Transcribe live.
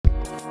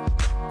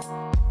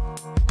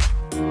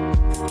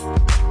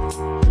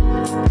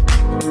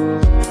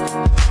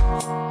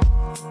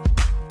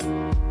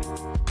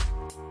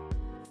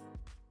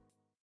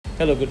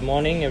Hello, good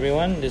morning,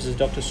 everyone. This is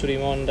Dr.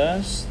 Surimohan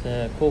Das,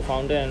 the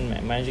co-founder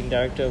and managing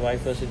director of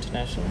iFirst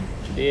International.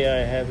 Today,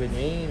 I have with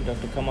me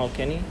Dr. Kamal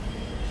Kenny,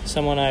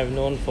 someone I've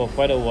known for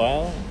quite a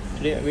while.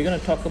 Today, we're going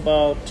to talk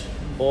about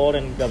board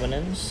and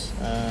governance.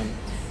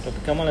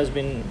 Dr. Kamal has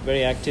been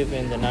very active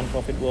in the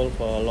non-profit world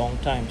for a long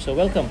time. So,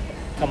 welcome,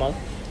 Kamal.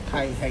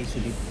 Hi,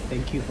 Sudip.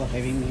 Thank you for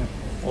having me.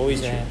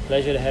 Always a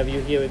pleasure to have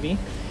you here with me.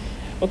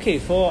 Okay,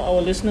 for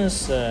our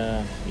listeners'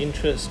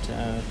 interest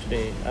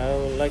today, I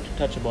would like to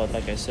touch about,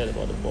 like I said,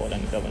 about the board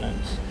and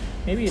governance.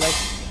 Maybe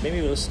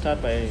we'll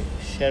start by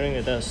sharing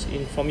with us,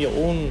 from your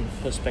own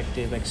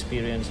perspective,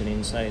 experience, and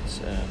insights.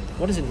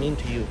 What does it mean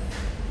to you?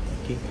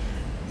 Okay.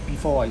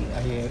 Before I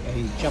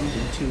jump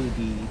into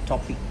the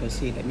topic per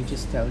se, let me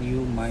just tell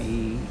you my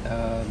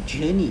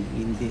journey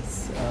in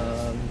this,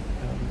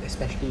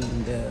 especially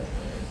in the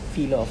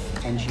field of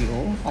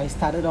NGO. I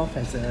started off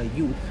as a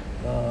youth.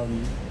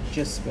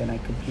 Just when I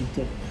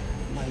completed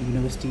my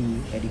university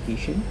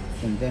education,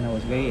 and then I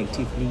was very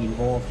actively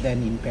involved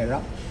then in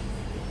Perak.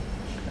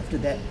 After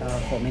that,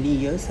 for many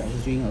years, I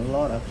was doing a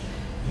lot of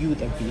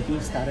youth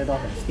activities. Started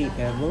off at state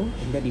level,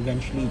 and then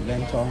eventually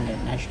went on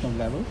at national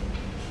level.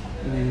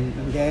 And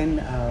then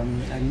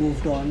I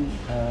moved on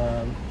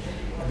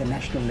at the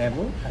national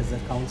level as a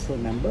council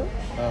member.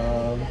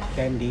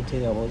 Then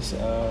later I was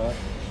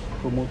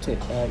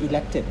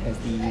elected as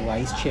the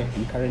vice chair,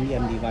 and currently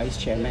I'm the vice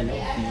chairman of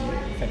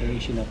the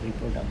Federation of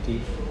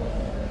Reproductive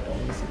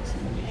Policies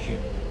in Malaysia.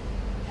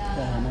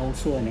 I'm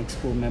also an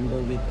exco member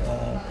with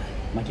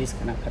Majlis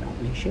Kanak-Kanak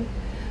Malaysia.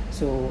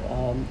 So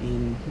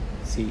in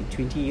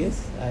 20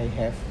 years, I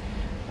have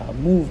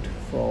moved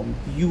from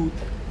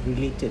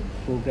youth-related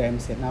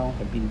programs and now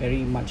have been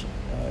very much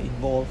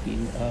involved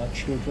in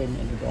children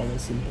and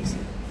adolescents.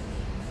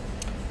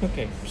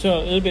 Okay, so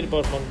a little bit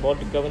about board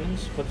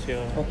governance. What's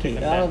your take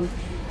on that?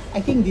 I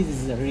think this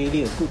is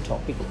really a good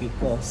topic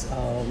because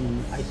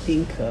I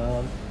think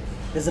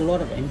there's a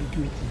lot of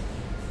ambiguity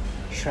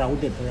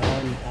shrouded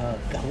around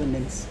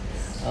governance.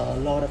 A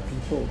lot of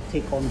people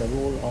take on the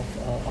role of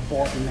a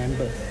board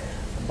member,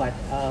 but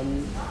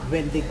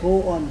when they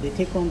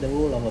take on the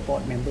role of a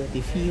board member,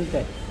 they feel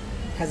that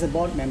as a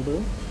board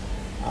member,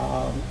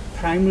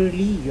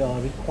 primarily you are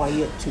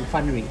required to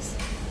fundraise,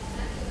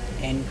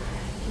 and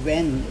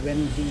when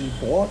the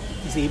board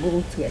is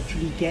able to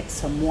actually get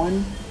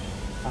someone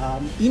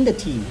in the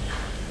team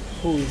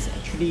who is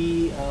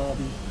actually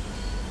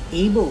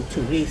able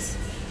to raise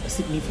a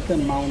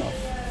significant amount of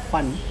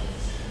fund,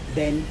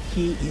 then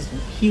he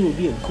will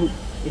be a good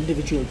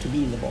individual to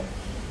be in the board.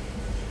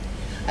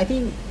 I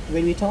think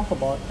when we talk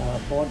about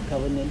board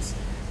governance,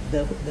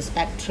 the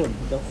spectrum,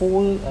 the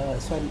whole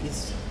one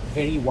is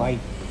very wide.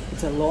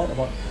 It's a lot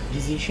about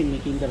decision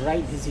making, the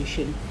right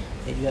decision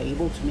that you are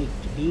able to make,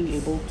 being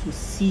able to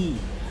see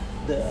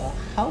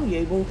how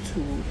you're able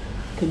to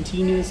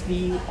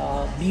continuously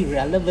be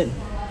relevant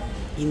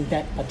in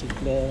that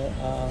particular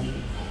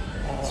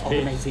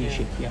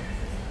organization. Yeah.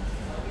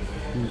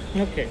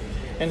 Okay,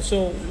 and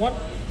so what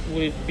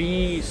would it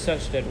be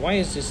such that why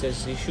is this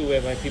an issue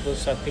whereby people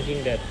start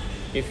thinking that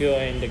if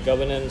you're in the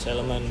governance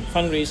element,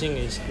 fundraising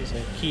is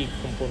a key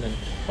component?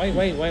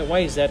 Why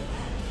is that?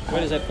 Where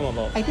does that come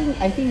about? I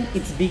think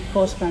it's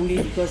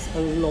primarily because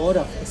a lot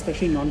of,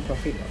 especially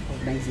non-profit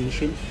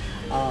organization,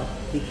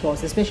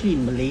 because especially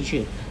in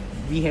Malaysia,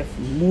 we have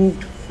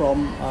moved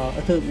from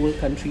a third world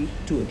country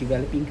to a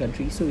developing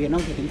country, so we are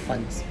not getting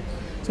funds.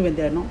 So when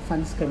there are not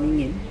funds coming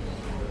in,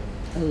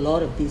 a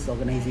lot of these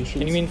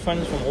organizations. And you mean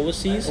funds from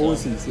overseas?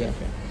 Overseas, yeah.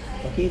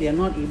 Okay, they are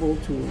not able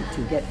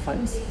to get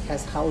funds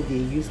as how they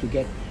used to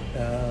get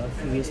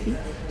previously,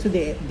 so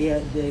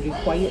they're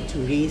required to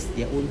raise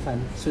their own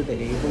fund so that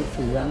they're able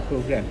to run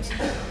programs.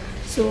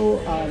 So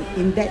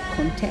in that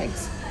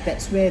context,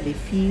 that's where they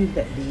feel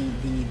that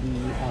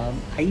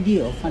the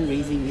idea of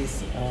fundraising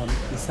is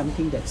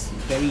something that's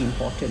very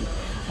important.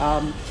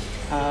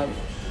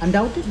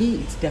 Undoubtedly,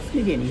 it's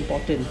definitely an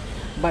important,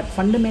 but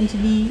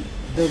fundamentally,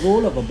 the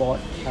role of a board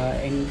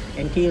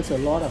entails a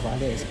lot of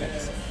other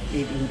aspects.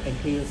 It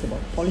entails about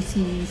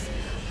policies,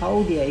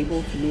 how they are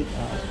able to make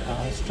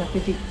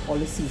strategic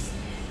policies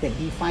that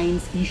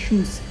defines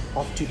issues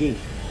of today.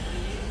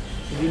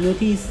 If you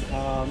notice,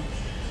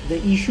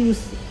 the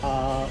issues,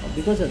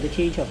 because of the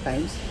change of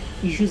times,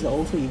 issues are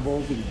also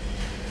evolving.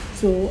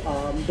 So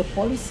the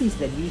policies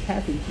that we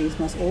have in place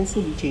must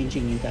also be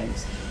changing in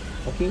times.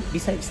 Okay.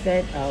 Besides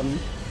that,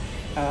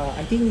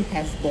 I think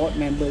as board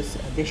members,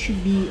 there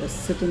should be a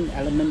certain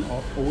element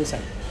of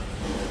oversight.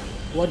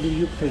 What do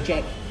you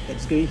project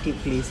that's going to take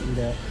place in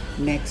the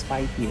next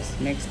 5 years,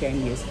 next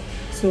 10 years?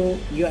 So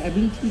your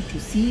ability to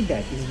see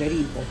that is very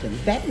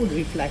important. That would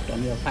reflect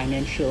on your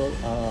financial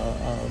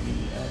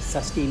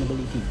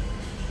sustainability.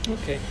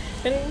 Okay,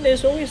 and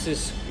there's always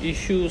this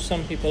issue,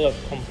 some people have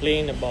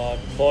complained about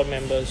board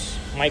members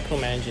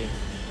micromanaging,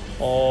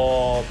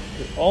 or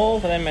for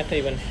that matter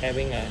even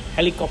having a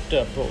helicopter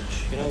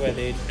approach, where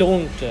they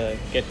don't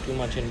get too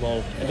much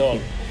involved at all.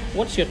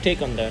 What's your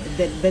take on that?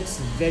 That's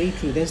very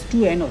true. There's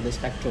two ends of the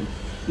spectrum.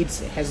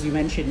 It's, as you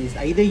mentioned, is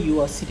either you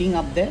are sitting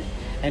up there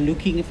and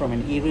looking from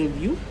an aerial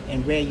view,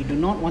 and where you do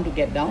not want to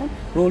get down,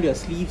 roll your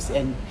sleeves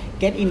and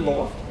get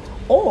involved,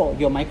 or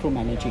you're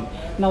micromanaging.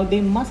 Now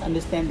they must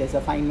understand there's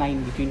a fine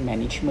line between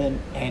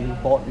management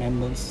and board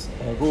members'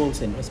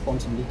 roles and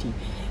responsibility.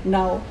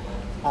 Now,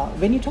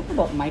 when you talk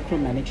about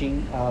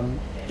micromanaging,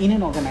 in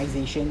an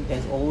organization,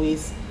 there's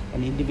always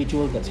an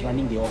individual that's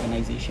running the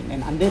organization,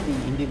 and under the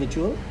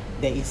individual,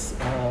 there is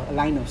a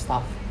line of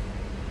staff.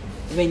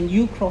 When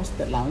you cross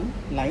the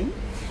line,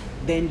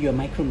 then you're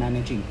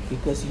micromanaging,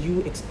 because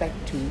you expect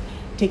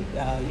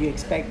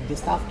the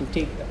staff to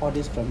take the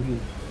orders from you.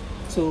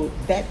 So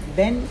that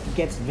then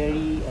gets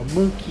very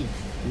murky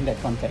in that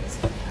context.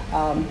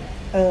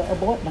 A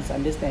board must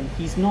understand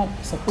he's not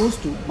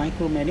supposed to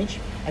micromanage.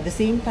 At the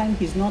same time,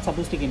 he's not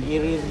supposed to take an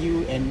aerial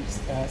view and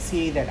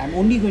say that I'm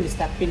only going to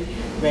step in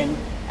when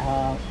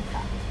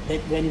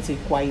it's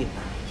required.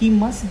 He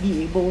must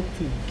be able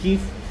to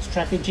give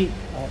strategic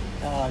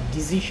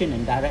decision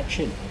and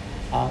direction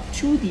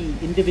to the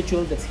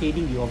individual that's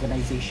heading the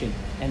organization,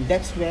 and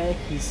that's where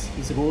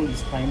his role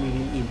is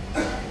primarily in.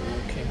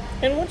 Okay.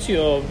 And what's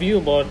your view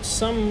about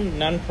some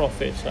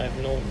non-profits? I've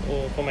known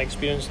from my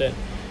experience that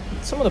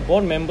some of the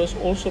board members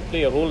also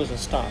play a role as a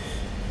staff.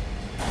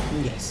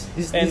 Yes.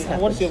 This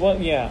what's your work?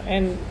 Yeah.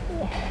 And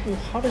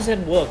how does that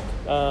work?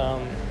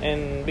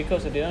 And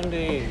because at the end of the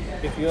day,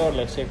 if you're,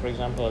 let's say, for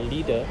example, a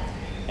leader,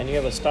 and you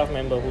have a staff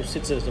member who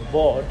sits as a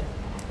board,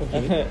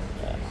 okay.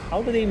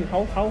 How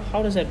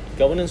does that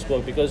governance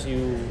work? Because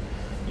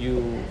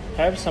you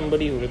have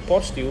somebody who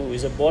reports to you who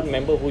is a board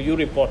member who you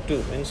report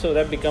to, and so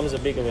that becomes a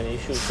big of an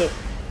issue. So,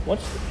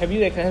 have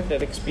you had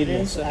that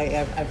experience?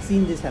 Yes, I've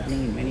seen this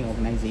happening in many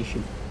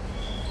organizations.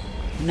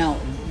 Now,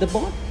 the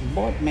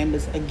board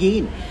members,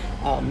 again,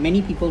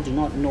 many people do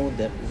not know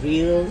the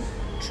real,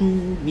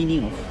 true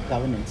meaning of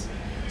governance.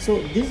 So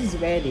this is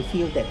where they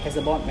feel that as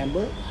a board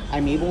member,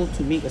 I'm able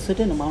to make a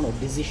certain amount of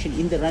decision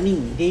in the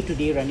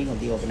day-to-day running of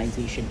the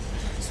organization.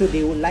 So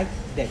they would like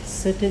that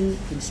certain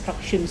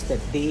instructions that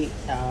they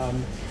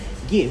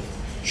give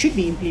should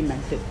be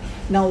implemented.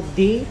 Now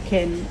they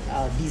can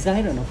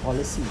decide on a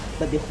policy,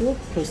 but the whole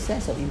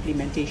process of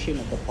implementation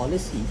of the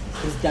policy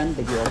is done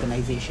by the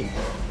organization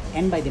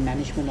and by the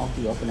management of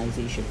the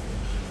organization.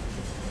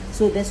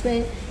 So that's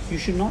where you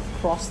should not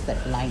cross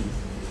that line.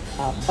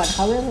 But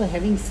however,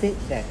 having said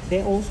that,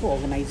 there are also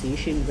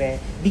organizations where,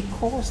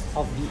 because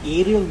of the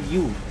aerial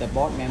view the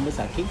board members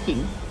are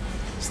taking,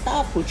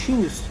 staff will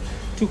choose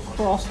to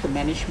cross the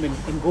management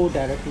and go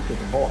directly to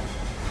the board.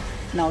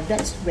 Now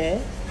that's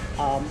where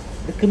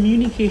the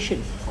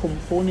communication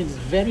component is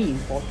very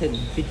important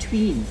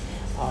between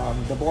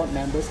the board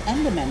members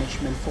and the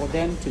management, for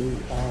them to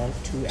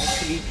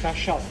actually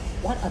thrash out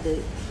what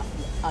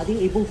are they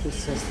able to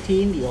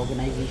sustain the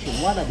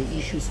organization, what are the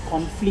issues,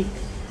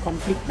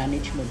 conflict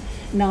management.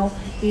 Now,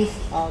 if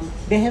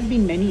there have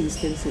been many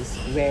instances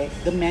where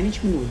the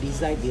management will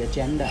decide the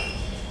agenda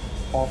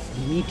of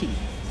the meeting,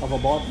 of a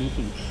board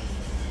meeting.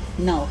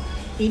 Now,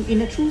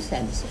 in a true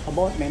sense, a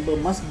board member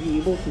must be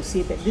able to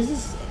say that this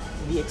is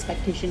the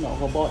expectation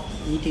of a board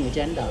meeting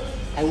agenda.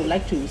 I would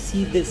like to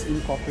see this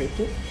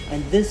incorporated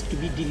and this to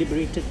be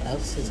deliberated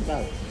else as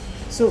well.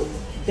 So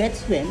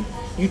that's when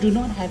you do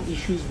not have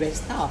issues where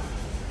staff,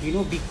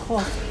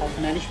 because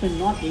of management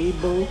not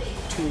able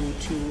to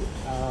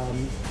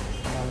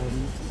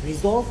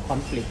resolve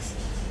conflicts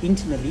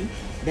internally,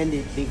 then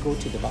they go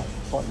to the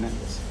board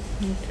members.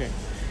 Okay.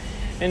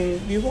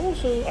 And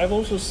I've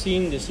also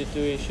seen the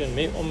situation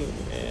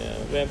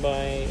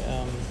whereby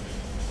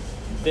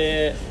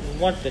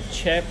what the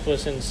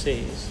chairperson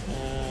says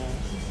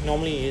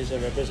normally is a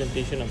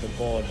representation of the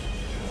board.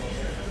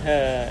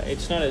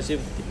 It's not as if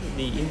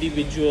the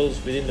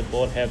individuals within the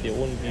board have their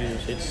own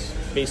views. It's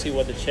basically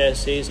what the chair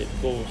says, it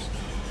goes.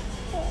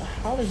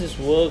 How does this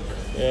work,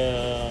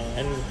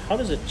 and how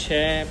does a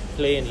chair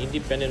play an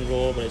independent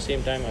role, but at the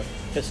same time a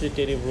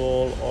facilitative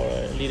role or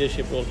a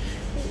leadership role?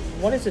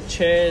 What is the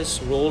chair's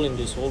role in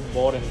this whole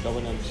board and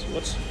governance?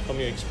 What's from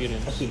your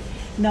experience? Okay.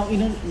 Now,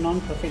 in a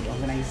non-profit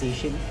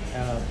organization,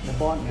 the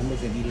board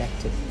members are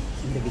elected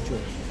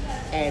individuals,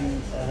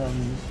 and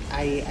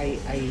I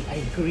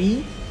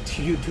agree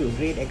to you to a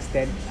great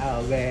extent,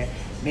 where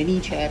many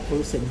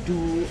chairpersons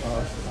do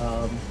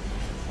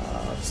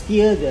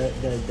steer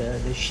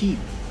the sheep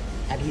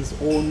at his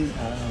own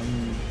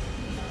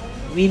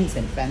whims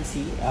and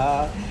fancy.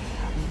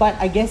 But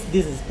I guess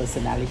this is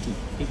personality,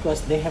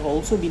 because there have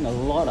also been a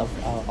lot of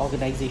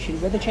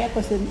organizations where the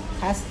chairperson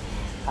has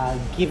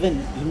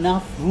given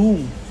enough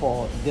room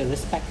for the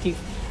respective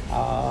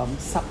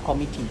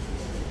subcommittee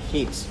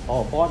heads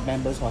or board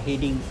members or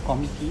heading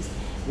committees,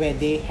 where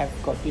they have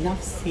got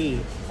enough say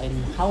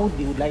in how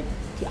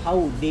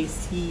they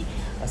see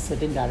a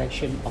certain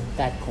direction of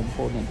that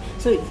component.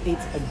 So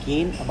it's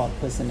again about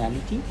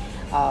personality,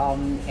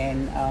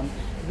 and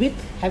with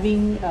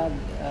having a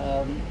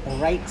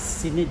right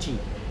synergy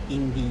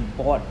in the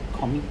board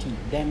committee,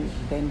 then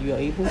you are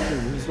able to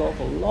resolve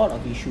a lot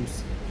of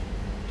issues.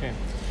 Okay.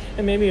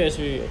 And maybe as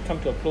we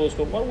come to a close,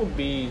 but what would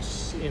be,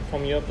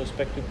 from your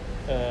perspective,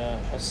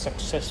 a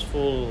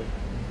successful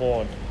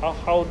board?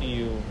 How do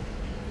you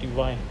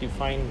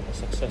define a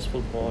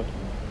successful board?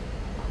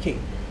 Okay.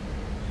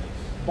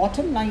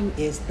 Bottom line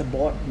is the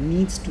board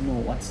needs to know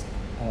what's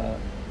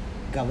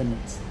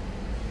governance.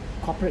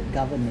 Corporate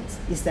governance.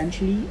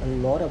 Essentially, a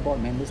lot of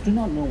board members do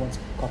not know what's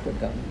corporate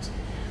governance.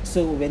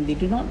 So when they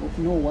do not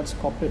know what's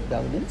corporate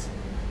governance,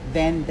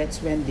 then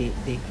that's when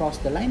they cross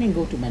the line and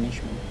go to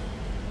management.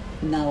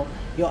 Now,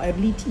 your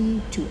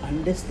ability to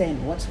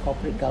understand what's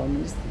corporate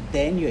governance,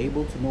 then you're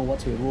able to know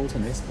what's your roles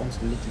and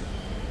responsibility.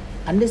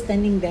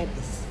 Understanding that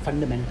is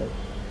fundamental.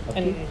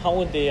 Okay? And how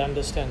would they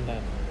understand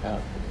that?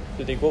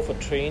 Do they go for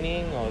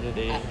training, or do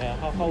they?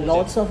 How would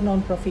lots they? of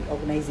non-profit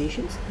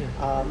organizations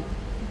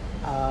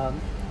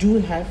do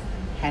have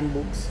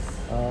handbooks,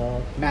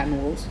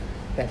 manuals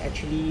that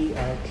actually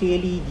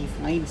clearly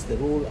defines the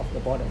role of the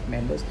board of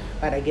members.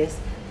 But I guess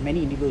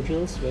many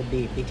individuals, when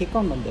they take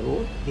on the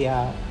role,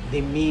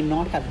 they may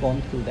not have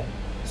gone through that,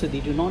 so they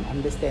do not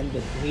understand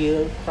the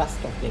real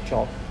thrust of their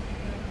job.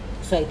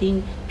 So I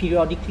think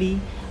periodically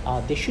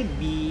there should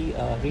be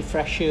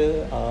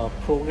refresher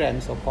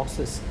programs or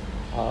courses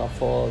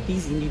for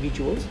these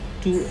individuals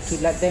to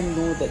let them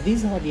know that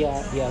these are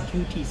their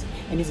duties,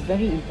 and it's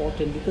very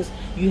important because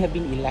you have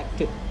been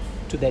elected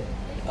to that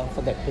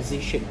for that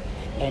position,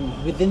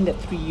 and within that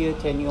 3-year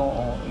tenure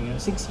or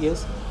 6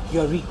 years,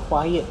 you're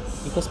required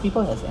because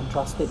people has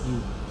entrusted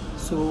you.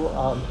 So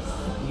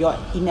your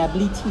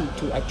inability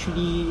to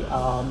actually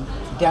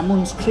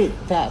demonstrate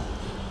that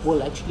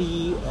will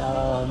actually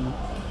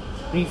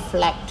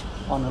reflect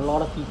on a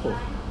lot of people.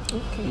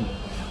 Okay.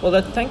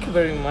 Well, thank you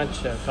very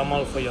much,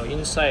 Kamal, for your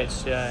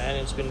insights. And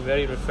it's been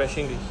very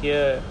refreshing to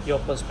hear your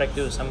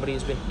perspective as somebody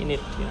who's been in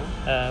it.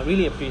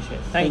 Really appreciate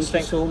it. Thanks.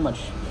 Thank you so much,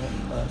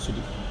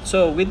 Sudhi.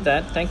 So with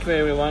that, thank you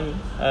everyone.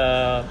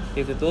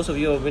 If those of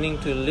you are willing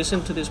to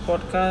listen to this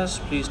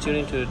podcast, please tune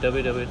into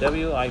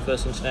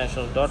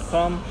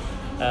www.ifirstinternational.com.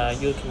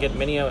 You can get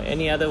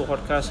any other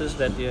podcasts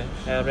that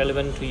are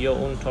relevant to your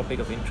own topic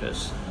of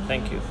interest.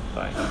 Thank you.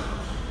 Bye.